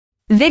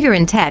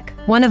Vigorun Tech,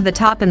 one of the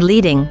top and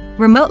leading,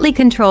 remotely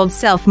controlled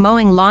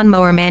self-mowing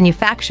lawnmower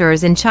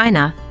manufacturers in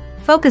China,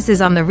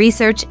 focuses on the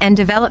research and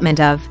development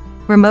of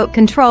remote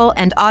control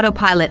and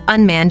autopilot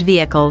unmanned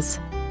vehicles.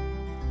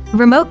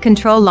 Remote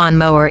control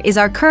lawnmower is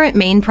our current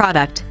main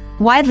product,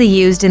 widely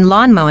used in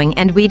lawn mowing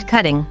and weed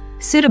cutting,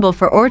 suitable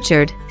for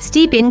orchard,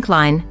 steep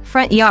incline,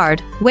 front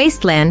yard,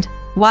 wasteland,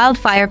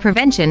 wildfire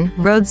prevention,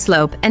 road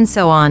slope, and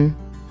so on.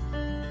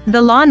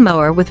 The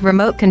lawnmower with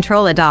remote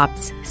control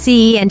adopts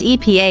CE and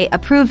EPA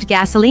approved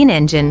gasoline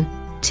engine,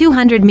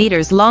 200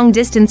 meters long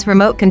distance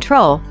remote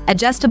control,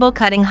 adjustable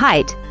cutting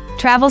height,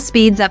 travel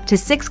speeds up to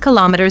 6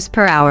 kilometers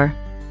per hour.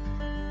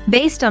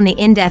 Based on the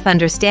in-depth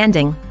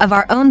understanding of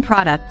our own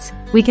products,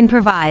 we can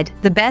provide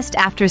the best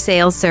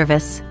after-sales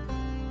service.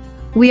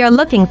 We are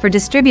looking for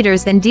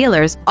distributors and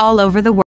dealers all over the world.